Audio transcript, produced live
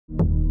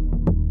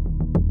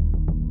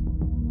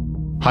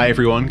Hi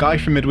everyone, Guy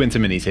from Midwinter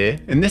Minis here.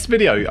 In this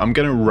video, I'm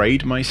going to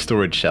raid my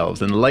storage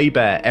shelves and lay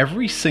bare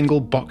every single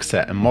box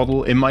set and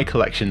model in my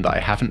collection that I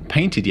haven't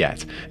painted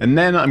yet, and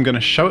then I'm going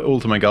to show it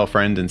all to my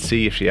girlfriend and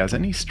see if she has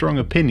any strong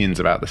opinions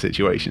about the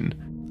situation.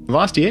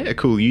 Last year, a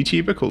cool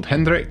YouTuber called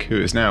Hendrik, who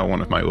is now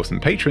one of my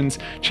awesome patrons,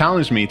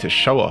 challenged me to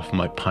show off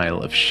my pile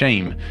of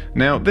shame.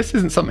 Now, this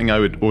isn't something I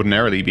would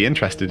ordinarily be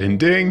interested in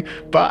doing,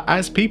 but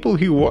as people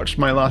who watched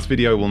my last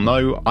video will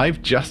know,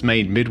 I've just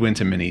made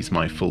Midwinter Minis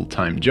my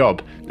full-time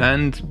job,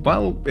 and,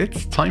 well,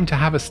 it's time to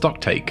have a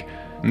stock take.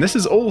 And this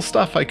is all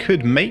stuff I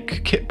could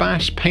make, kit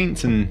bash,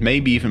 paint, and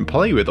maybe even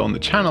play with on the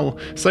channel,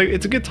 so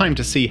it's a good time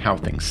to see how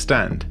things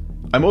stand.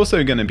 I'm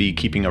also going to be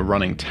keeping a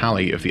running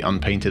tally of the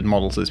unpainted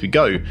models as we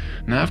go.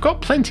 Now, I've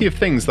got plenty of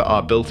things that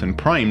are built and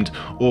primed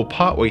or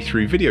partway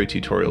through video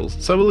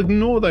tutorials, so we'll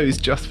ignore those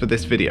just for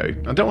this video.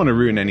 I don't want to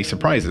ruin any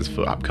surprises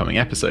for upcoming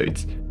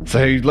episodes.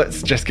 So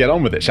let's just get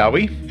on with it, shall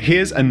we?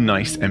 Here's a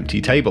nice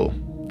empty table.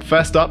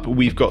 First up,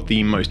 we've got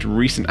the most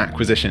recent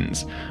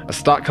acquisitions, a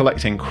Start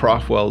Collecting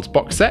Craftworlds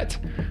box set,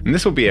 and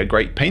this will be a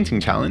great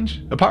painting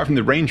challenge. Apart from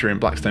the Ranger in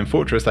Blackstone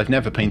Fortress, I've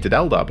never painted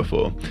Eldar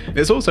before.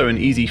 It's also an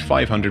easy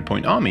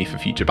 500-point army for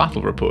future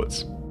battle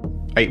reports.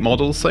 8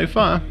 models so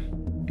far.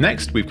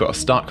 Next, we've got a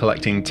Start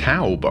Collecting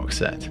Tau box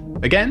set.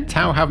 Again,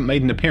 Tau haven't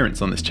made an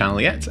appearance on this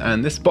channel yet,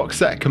 and this box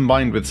set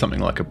combined with something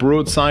like a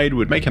broadside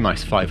would make a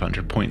nice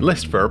 500-point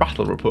list for a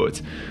battle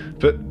report.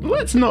 But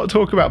let's not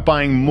talk about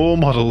buying more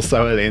models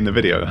so early in the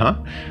video, huh?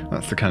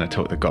 That's the kind of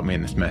talk that got me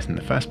in this mess in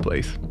the first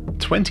place.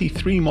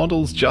 23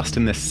 models just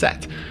in this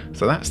set,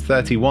 so that's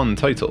 31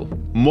 total.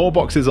 More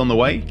boxes on the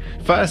way.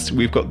 First,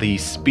 we've got the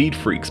Speed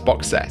Freaks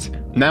box set.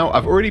 Now,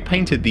 I've already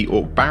painted the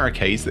Orc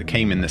barricades that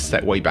came in this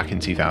set way back in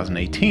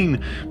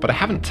 2018, but I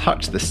haven't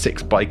touched the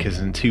 6 bikers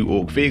and 2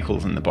 Orc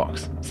vehicles in the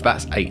box, so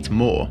that's 8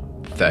 more.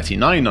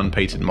 39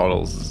 unpainted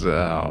models,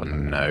 oh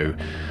no.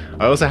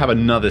 I also have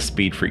another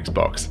Speed Freaks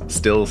box,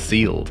 still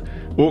sealed.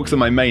 Orcs are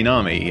my main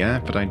army, yeah,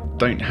 but I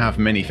don't have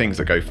many things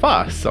that go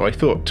fast, so I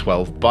thought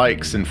 12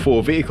 bikes and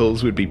 4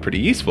 vehicles would be pretty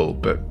useful,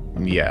 but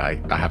yeah,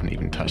 I haven't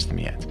even touched them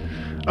yet.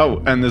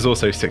 Oh, and there's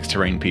also 6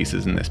 terrain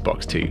pieces in this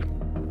box too.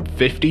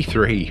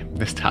 53.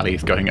 This tally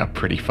is going up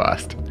pretty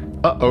fast.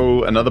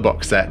 Uh-oh, another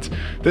box set.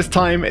 This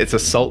time it's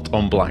Assault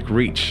on Black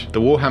Reach,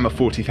 the Warhammer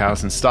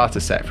 40,000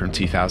 starter set from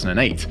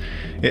 2008.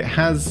 It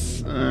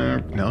has,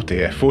 oh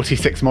dear,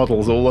 46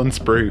 models all on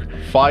sprue.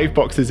 5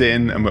 boxes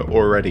in and we're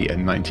already at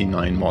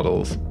 99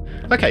 models.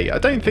 Okay, I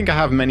don't think I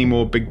have many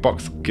more big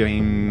box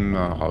game...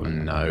 oh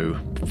no.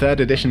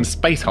 3rd edition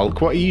Space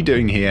Hulk, what are you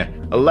doing here?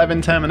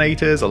 11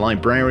 Terminators, a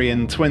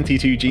Librarian,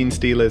 22 Gene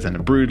Stealers and a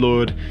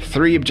Broodlord,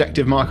 3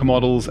 objective marker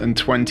models and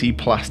 20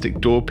 plastic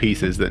door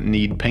pieces that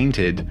need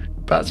painted.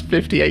 That's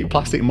 58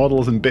 plastic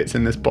models and bits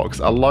in this box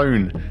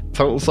alone.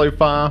 Total so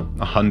far,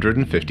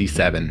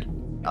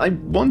 157. I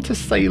want to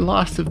say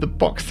last of the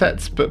box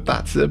sets, but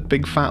that's a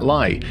big fat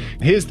lie.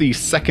 Here's the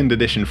 2nd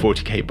edition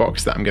 40k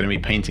box that I'm going to be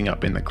painting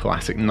up in the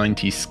classic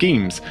 90s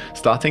schemes,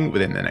 starting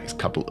within the next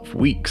couple of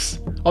weeks.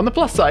 On the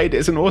plus side,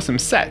 it's an awesome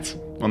set.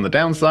 On the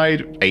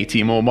downside,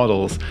 80 more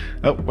models.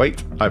 Oh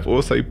wait, I've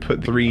also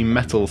put 3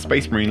 metal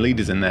Space Marine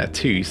leaders in there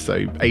too,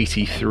 so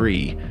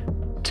 83.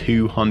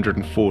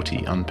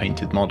 240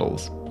 unpainted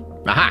models.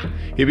 Aha!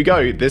 Here we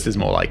go, this is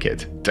more like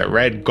it. The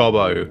Red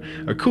Gobbo,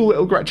 a cool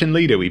little Gretchen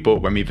leader we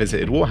bought when we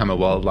visited Warhammer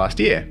World last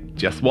year.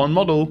 Just 1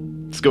 model.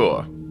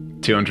 Score,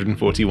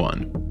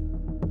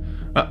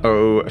 241.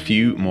 Uh-oh, a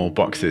few more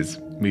boxes.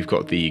 We've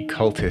got the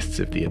Cultists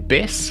of the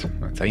Abyss,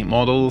 that's 8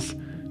 models.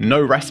 No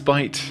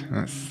Respite,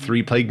 that's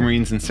 3 Plague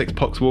Marines and 6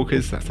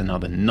 Poxwalkers, that's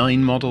another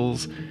 9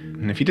 models.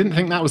 And if you didn't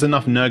think that was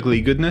enough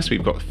Nurgly goodness,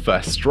 we've got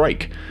First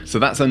Strike. So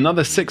that's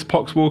another 6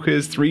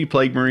 Poxwalkers, 3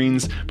 Plague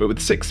Marines, but with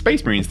 6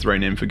 Space Marines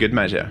thrown in for good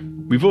measure.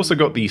 We've also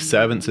got the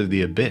Servants of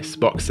the Abyss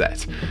box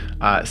set.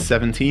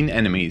 17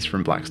 enemies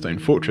from Blackstone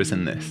Fortress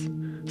in this.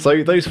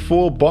 So those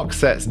 4 box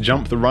sets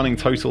jump the running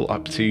total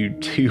up to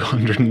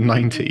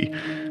 290.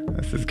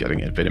 This is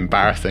getting a bit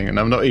embarrassing, and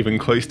I'm not even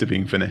close to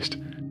being finished.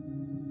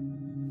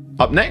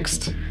 Up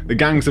next, the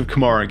Gangs of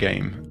Camorra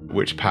game,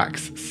 which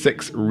packs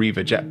 6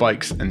 Reaver jet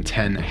bikes and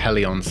 10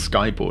 Helion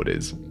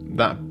skyboarders.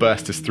 That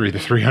burst us through the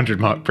 300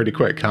 mark pretty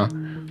quick, huh?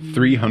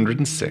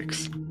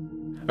 306.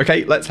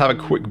 Okay, let's have a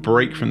quick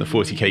break from the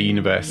 40k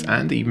universe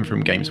and even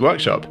from Games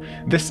Workshop.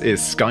 This is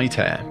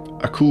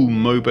Skytear, a cool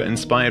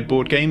MOBA-inspired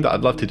board game that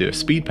I'd love to do a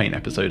speed paint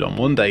episode on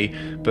one day,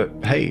 but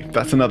hey,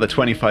 that's another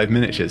 25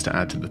 miniatures to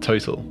add to the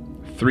total.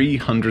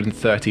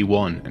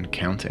 331 and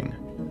counting.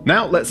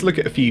 Now let's look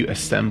at a few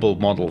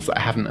assembled models that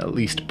I haven't at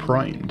least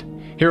primed.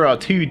 Here are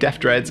 2 Death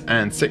Dreads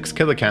and 6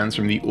 Killer Cans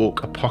from the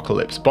Orc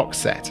Apocalypse box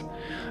set.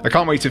 I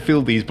can't wait to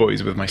field these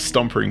boys with my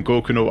Stomper and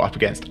Gorkanaut up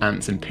against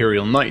Ant's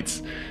Imperial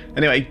Knights.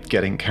 Anyway,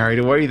 getting carried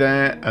away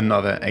there,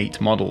 another 8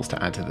 models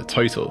to add to the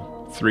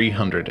total,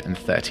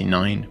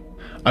 339.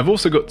 I've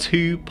also got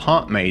 2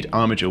 part-made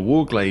Armiger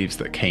Warglaves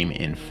that came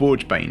in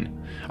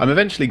Forgebane. I'm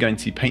eventually going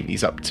to paint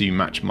these up to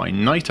match my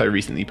Knight I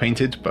recently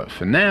painted, but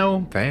for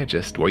now, they're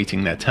just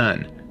waiting their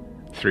turn.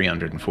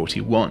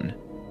 341.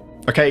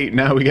 Okay,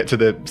 now we get to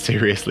the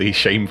seriously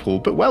shameful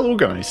but well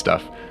organised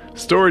stuff.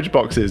 Storage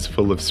boxes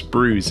full of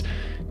sprues.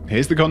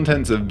 Here's the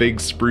contents of big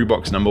sprue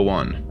box number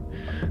 1.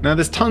 Now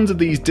there's tons of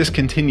these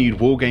discontinued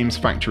Wargames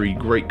Factory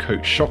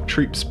Greatcoat Shock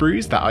Troop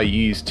sprues that I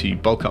used to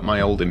bulk up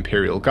my old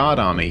Imperial Guard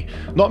army.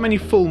 Not many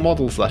full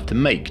models left to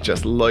make,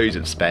 just loads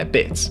of spare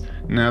bits.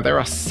 Now there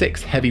are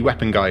 6 heavy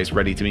weapon guys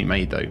ready to be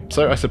made though,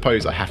 so I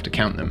suppose I have to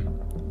count them.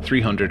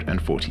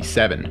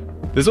 347.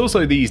 There's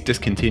also these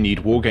discontinued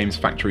Wargames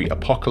Factory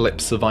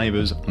Apocalypse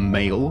Survivors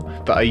Male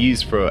that I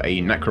used for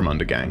a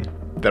Necromunda gang.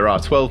 There are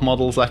 12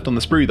 models left on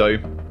the sprue though,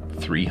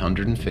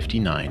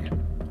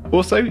 359.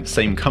 Also,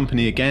 same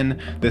company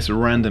again, this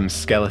random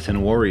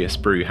Skeleton Warrior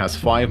sprue has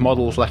 5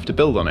 models left to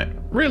build on it.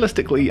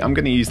 Realistically, I'm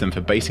going to use them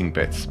for basing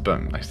bits, but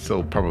I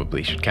still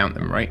probably should count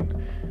them, right?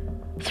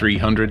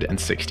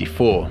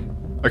 364.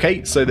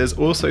 Okay, so there's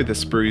also the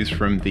sprues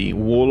from the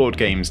Warlord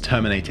Games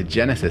Terminator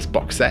Genesis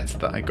box set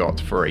that I got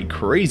for a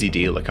crazy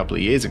deal a couple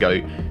of years ago.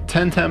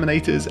 10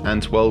 Terminators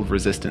and 12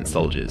 Resistance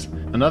Soldiers.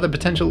 Another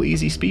potential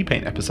easy speed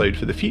paint episode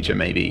for the future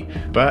maybe,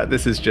 but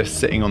this is just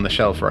sitting on the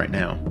shelf right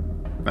now.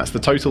 That's the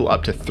total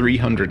up to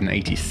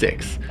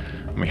 386,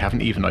 and we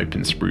haven't even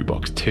opened sprue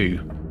box 2.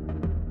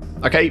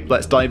 Okay,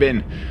 let's dive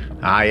in.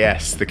 Ah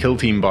yes, the Kill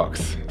Team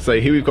box. So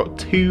here we've got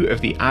 2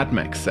 of the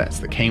Admech sets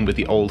that came with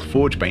the old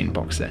Forgebane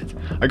box set.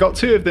 I got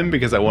 2 of them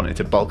because I wanted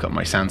to bulk up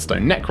my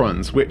Sandstone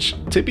Necrons, which,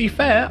 to be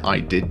fair, I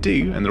did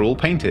do, and they're all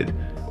painted.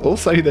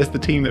 Also, there's the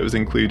team that was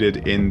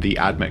included in the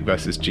Admech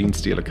vs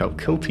Genestealer Cult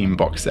Kill Team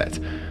box set.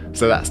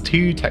 So that's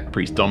 2 Tech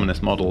Priest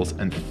Dominus models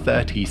and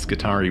 30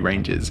 Skitarii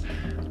Rangers.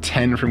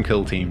 10 from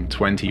Kill Team,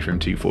 20 from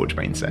 2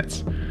 Forgebane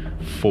sets.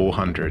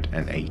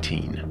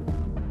 418.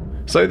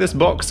 So this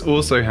box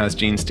also has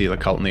Genestealer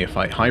Cult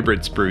Neophyte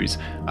hybrid sprues.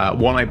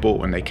 One I bought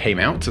when they came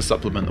out to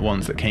supplement the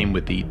ones that came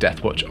with the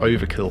Deathwatch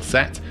Overkill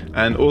set,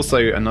 and also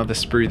another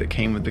sprue that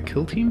came with the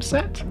Kill Team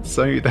set.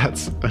 So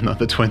that's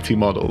another 20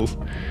 models.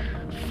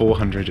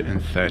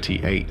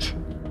 438.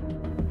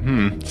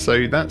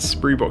 So that's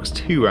sprue box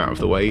 2 out of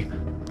the way.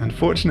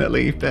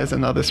 Unfortunately, there's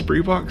another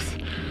sprue box.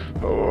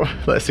 Oh,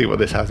 let's see what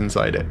this has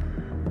inside it.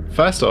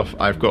 First off,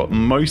 I've got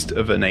most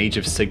of an Age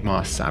of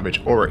Sigmar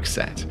Savage Oryx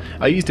set.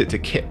 I used it to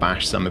kit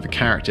bash some of the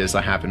characters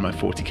I have in my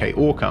 40k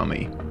Orc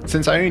army.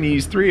 Since I only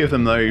used 3 of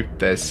them though,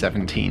 there's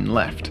 17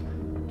 left.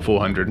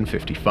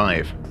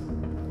 455.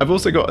 I've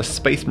also got a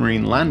Space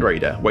Marine Land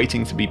Raider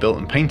waiting to be built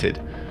and painted.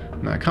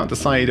 Now I can't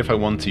decide if I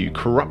want to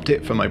corrupt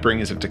it for my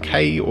Bringers of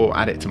Decay or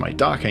add it to my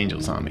Dark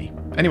Angels army.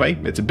 Anyway,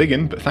 it's a big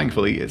one, but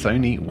thankfully it's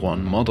only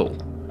 1 model.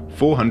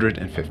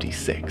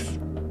 456.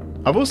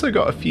 I've also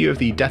got a few of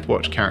the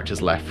Deathwatch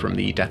characters left from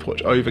the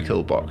Deathwatch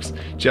Overkill box,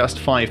 just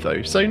 5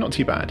 though, so not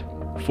too bad.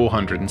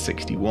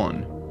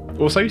 461.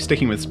 Also,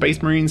 sticking with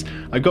Space Marines,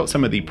 I've got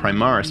some of the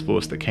Primaris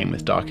Force that came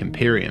with Dark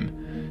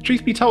Imperium.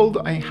 Truth be told,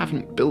 I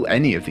haven't built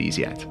any of these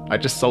yet. I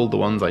just sold the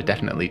ones I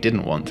definitely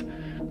didn't want.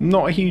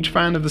 Not a huge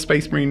fan of the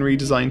Space Marine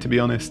redesign to be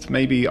honest,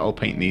 maybe I'll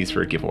paint these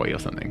for a giveaway or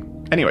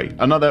something. Anyway,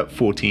 another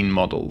 14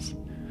 models.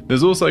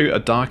 There's also a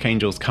Dark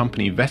Angels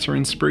Company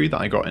veteran sprue that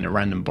I got in a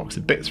random box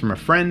of bits from a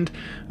friend,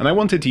 and I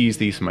wanted to use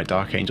these for my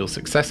Dark Angels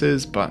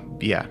successors, but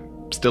yeah,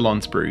 still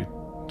on sprue.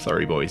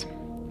 Sorry boys.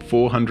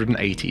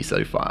 480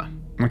 so far.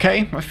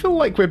 Okay, I feel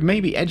like we're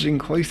maybe edging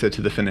closer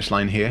to the finish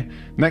line here.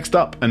 Next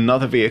up,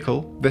 another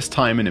vehicle, this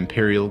time an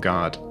Imperial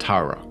Guard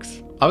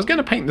Tarox. I was going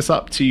to paint this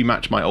up to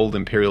match my old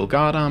Imperial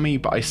Guard army,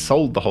 but I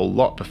sold the whole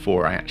lot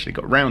before I actually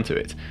got round to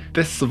it.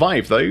 This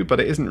survived though, but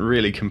it isn't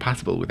really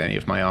compatible with any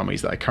of my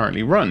armies that I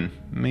currently run.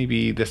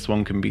 Maybe this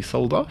one can be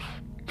sold off?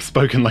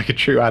 Spoken like a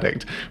true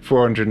addict.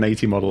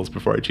 480 models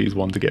before I choose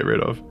one to get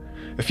rid of.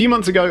 A few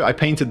months ago I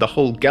painted the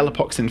whole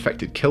Galapox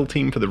infected kill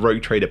team for the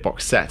Rogue Trader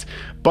box set,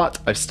 but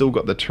I've still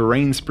got the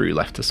terrain sprue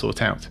left to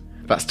sort out.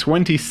 That's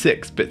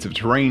 26 bits of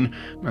terrain,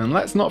 and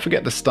let's not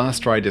forget the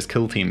Starstriders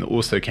kill team that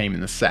also came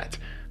in the set.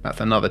 That's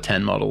another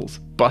 10 models,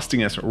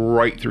 busting us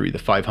right through the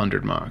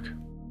 500 mark.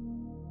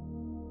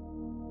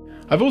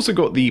 I've also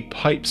got the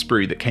pipe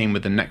sprue that came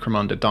with the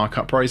Necromunda Dark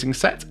Uprising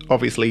set.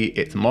 Obviously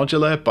it's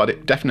modular, but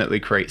it definitely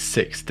creates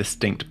 6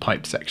 distinct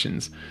pipe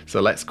sections,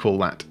 so let's call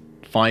that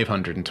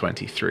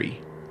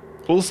 523.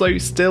 Also,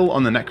 still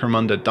on the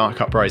Necromunda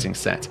Dark Uprising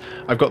set,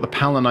 I've got the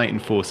Palanite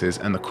Enforcers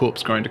and the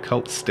Corpse Grinder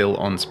Cult still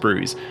on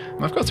sprues.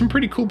 And I've got some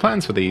pretty cool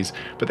plans for these,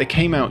 but they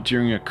came out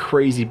during a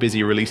crazy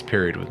busy release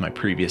period with my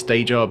previous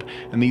day job,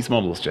 and these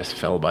models just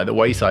fell by the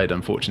wayside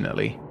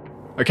unfortunately.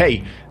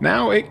 Okay,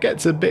 now it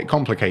gets a bit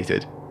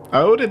complicated.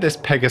 I ordered this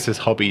Pegasus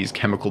Hobbies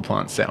chemical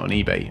plant set on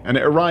eBay, and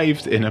it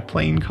arrived in a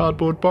plain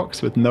cardboard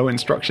box with no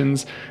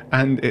instructions,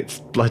 and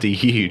it's bloody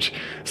huge.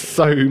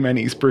 So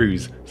many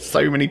sprues,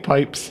 so many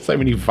pipes, so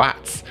many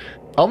vats.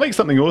 I'll make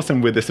something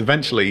awesome with this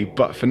eventually,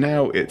 but for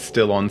now it's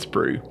still on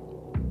sprue.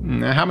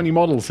 Now how many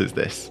models is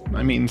this?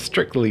 I mean,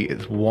 strictly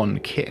it's 1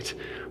 kit,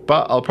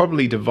 but I'll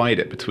probably divide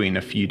it between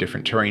a few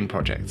different terrain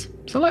projects.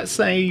 So let's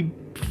say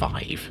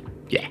 5.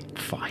 Yeah,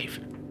 5.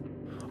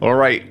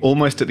 Alright,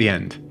 almost at the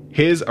end.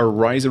 Here's a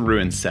Rise of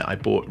Ruins set I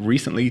bought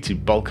recently to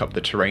bulk up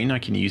the terrain I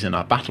can use in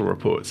our battle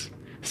reports.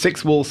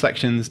 6 wall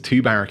sections,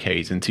 2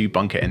 barricades, and 2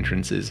 bunker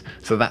entrances,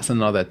 so that's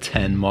another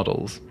 10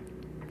 models.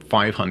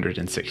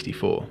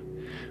 564.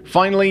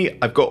 Finally,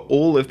 I've got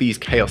all of these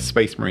Chaos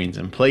Space Marines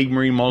and Plague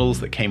Marine models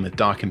that came with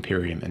Dark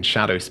Imperium and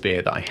Shadow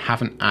Spear that I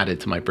haven't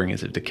added to my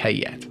Bringers of Decay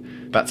yet.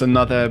 That's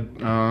another,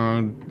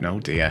 oh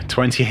dear,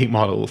 28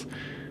 models.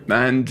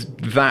 And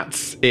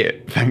that's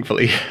it,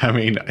 thankfully. I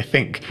mean, I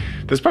think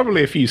there's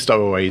probably a few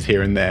stowaways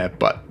here and there,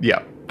 but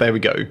yeah, there we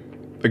go.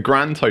 The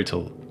grand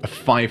total of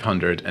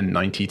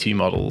 592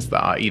 models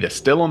that are either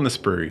still on the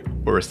sprue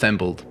or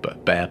assembled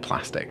but bare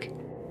plastic.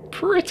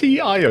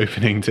 Pretty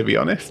eye-opening, to be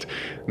honest.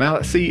 Now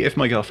let's see if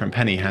my girlfriend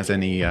Penny has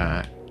any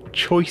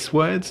choice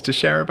words to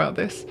share about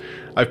this.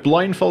 I've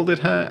blindfolded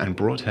her and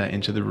brought her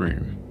into the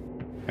room.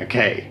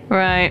 Okay.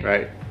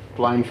 Right.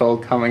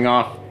 Blindfold coming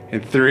off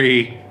in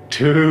 3,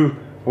 2,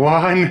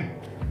 1.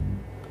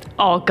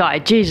 Oh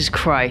God, Jesus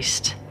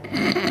Christ.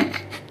 You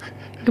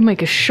can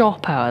make a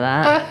shop out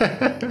of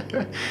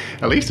that.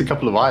 At least a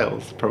couple of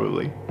aisles,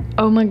 probably.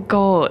 Oh my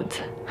God.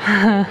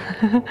 Loads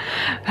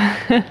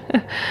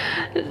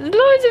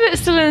of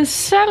it's still in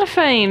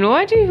cellophane.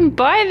 Why do you even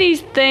buy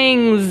these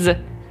things?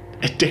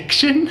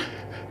 Addiction?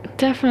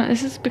 Definitely,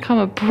 this has become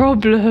a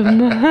problem.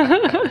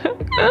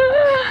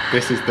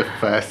 This is the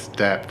first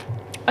step.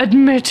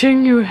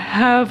 Admitting you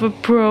have a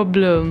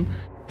problem.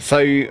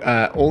 So,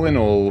 all in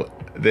all,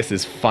 this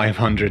is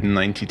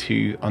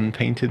 592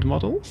 unpainted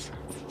models?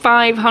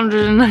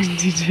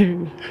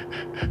 592.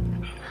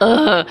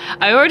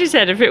 I already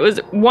said if it was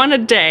one a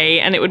day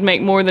and it would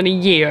make more than a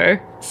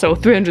year, so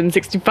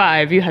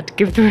 365, you had to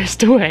give the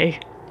rest away.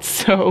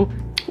 So,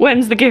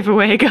 when's the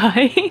giveaway,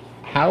 guy?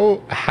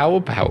 How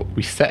about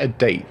we set a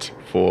date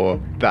for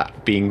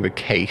that being the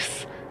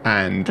case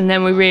and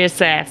then we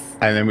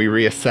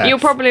reassess. You'll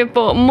probably have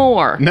bought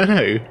more.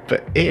 No,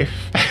 but if...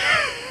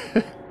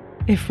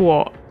 If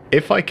what?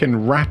 If I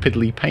can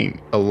rapidly paint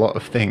a lot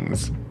of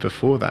things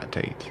before that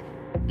date.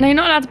 No, you're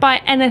not allowed to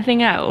buy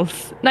anything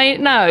else.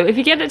 No, if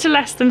you get it to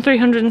less than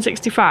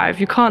 365,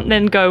 you can't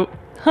then go,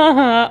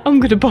 haha, I'm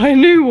going to buy a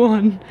new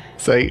one.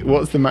 So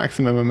what's the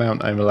maximum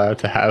amount I'm allowed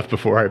to have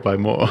before I buy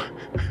more?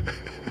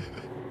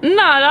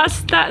 No,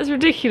 that's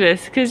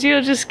ridiculous, because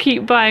you'll just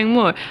keep buying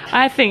more.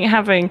 I think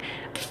having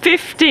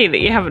 50 that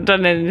you haven't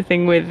done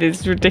anything with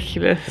is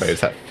ridiculous. Wait,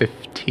 is that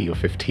 50 or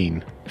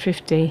 15?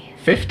 50.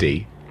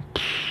 50?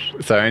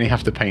 So I only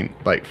have to paint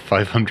like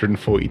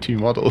 542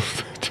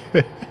 models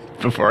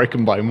before I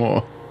can buy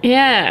more.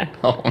 Yeah.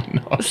 Oh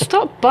no.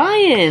 Stop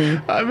buying.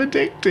 I'm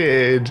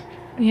addicted.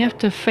 You have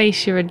to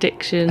face your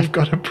addiction. I've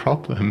got a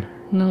problem.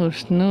 No,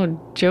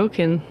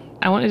 joking.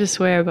 I wanted to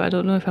swear, but I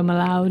don't know if I'm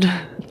allowed.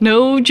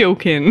 No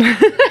joking.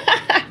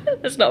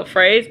 That's not a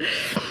phrase.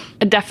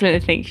 I definitely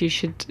think you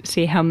should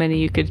see how many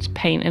you could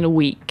paint in a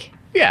week.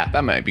 Yeah,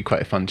 that might be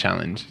quite a fun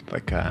challenge.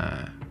 Like,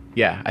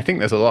 yeah, I think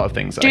there's a lot of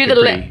things that do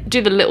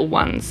the little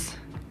ones.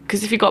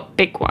 Because if you got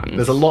big ones,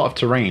 there's a lot of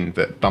terrain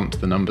that bumps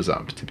the numbers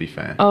up. To be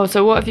fair. Oh,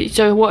 so what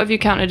have you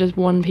counted as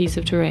one piece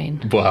of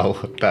terrain? Well,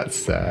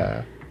 that's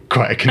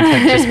quite a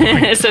contentious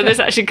point. So this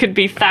actually could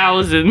be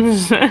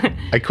thousands.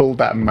 I called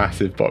that a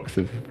massive box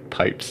of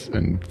pipes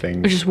and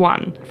things. Just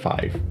one.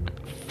 5.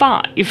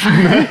 5.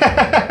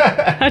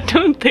 I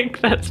don't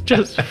think that's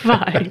just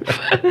 5.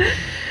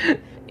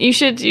 You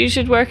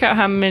should work out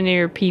how many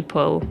are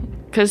people,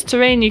 because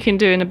terrain you can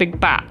do in a big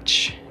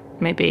batch.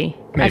 Maybe.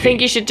 I think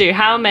you should do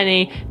how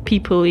many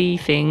people-y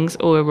things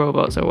or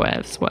robots or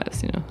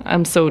whatevs, you know.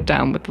 I'm so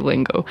down with the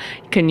lingo.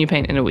 Can you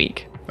paint in a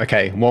week?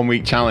 Okay, 1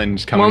 week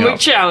challenge coming up. 1 week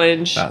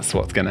challenge. That's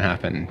what's going to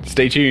happen.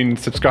 Stay tuned,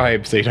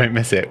 subscribe so you don't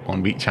miss it.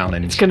 1 week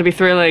challenge. It's going to be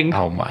thrilling.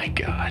 Oh my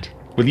God.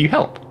 Will you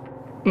help?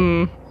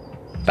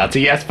 That's a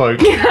yes,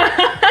 folks.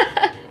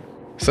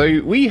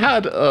 So we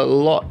had a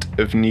lot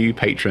of new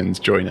patrons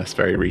join us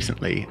very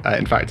recently.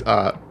 In fact,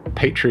 our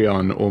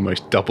Patreon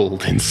almost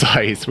doubled in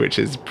size, which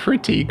is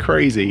pretty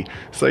crazy.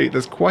 So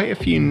there's quite a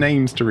few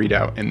names to read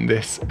out in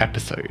this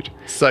episode.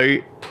 So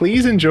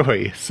please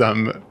enjoy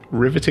some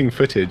riveting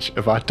footage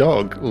of our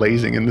dog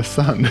lazing in the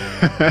sun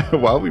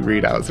while we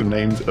read out some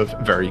names of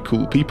very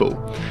cool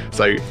people.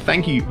 So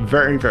thank you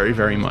very, very,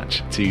 very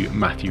much to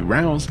Matthew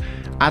Rouse,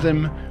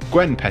 Adam,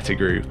 Gwen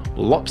Pettigrew,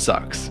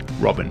 Lopsucks,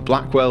 Robin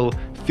Blackwell,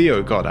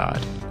 Theo Goddard,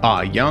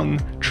 R. Young,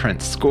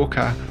 Trent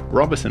Skorka,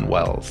 Robertson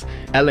Wells,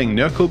 Elling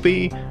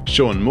Nurkleby,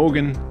 Sean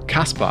Morgan,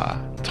 Kaspar,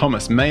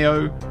 Thomas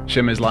Mayo,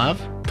 Shemislav,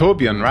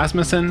 Torbjörn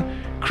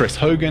Rasmussen, Chris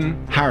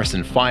Hogan,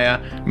 Harrison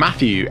Fire,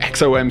 Matthew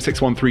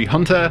XOM613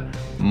 Hunter,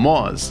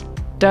 Moz,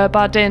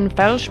 Durbardin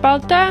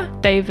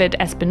Felspalter, David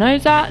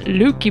Espinoza,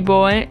 Lukey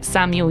Boy,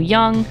 Samuel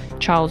Young,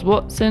 Charles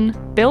Watson,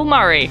 Bill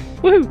Murray,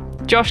 woo,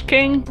 Josh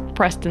King,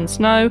 Preston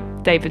Snow,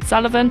 David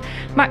Sullivan,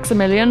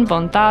 Maximilian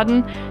Von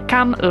Darden,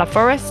 Cam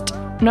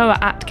LaForest, Noah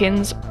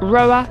Atkins,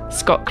 Roa,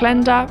 Scott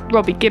Klender,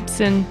 Robbie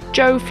Gibson,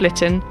 Joe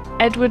Flitton,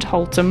 Edward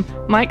Holtom,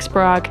 Mike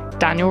Sprague,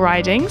 Daniel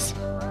Ridings,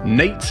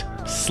 Nate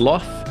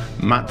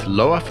Sloth, Matt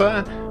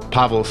Loafer,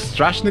 Pavel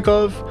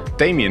Strashnikov,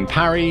 Damian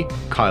Parry,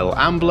 Kyle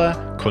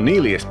Ambler,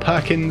 Cornelius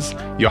Perkins,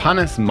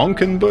 Johannes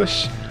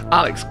Monkenbusch,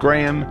 Alex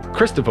Graham,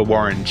 Christopher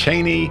Warren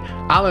Cheney,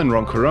 Alan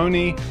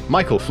Roncoroni,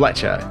 Michael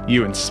Fletcher,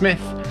 Ewan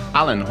Smith,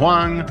 Alan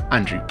Huang,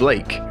 Andrew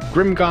Blake,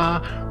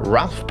 Grimgar,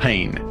 Ralph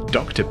Payne,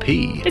 Dr.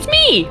 P. It's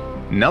me!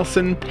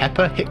 Nelson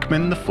Pepper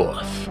Hickman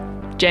IV.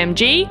 Jem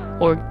G,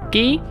 or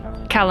Guy,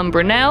 Callum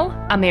Brunel,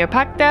 Amir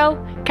Pakdale,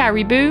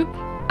 Carrie Boo,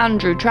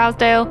 Andrew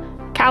Trousdale,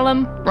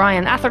 Callum,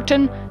 Ryan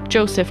Atherton,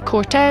 Joseph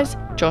Cortez,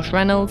 Josh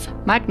Reynolds,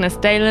 Magnus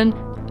Dalen,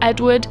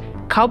 Edward,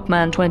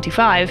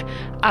 Cobman25,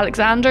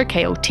 Alexander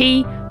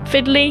KOT,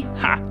 Fiddly,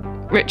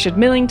 Richard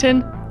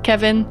Millington,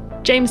 Kevin,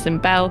 Jameson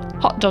Bell,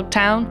 Hot Dog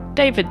Town,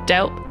 David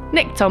Delp,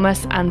 Nick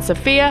Thomas, and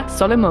Sophia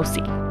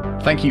Solimosi.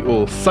 Thank you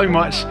all so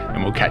much,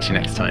 and we'll catch you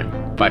next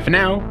time. Bye for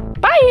now.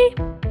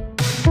 Bye!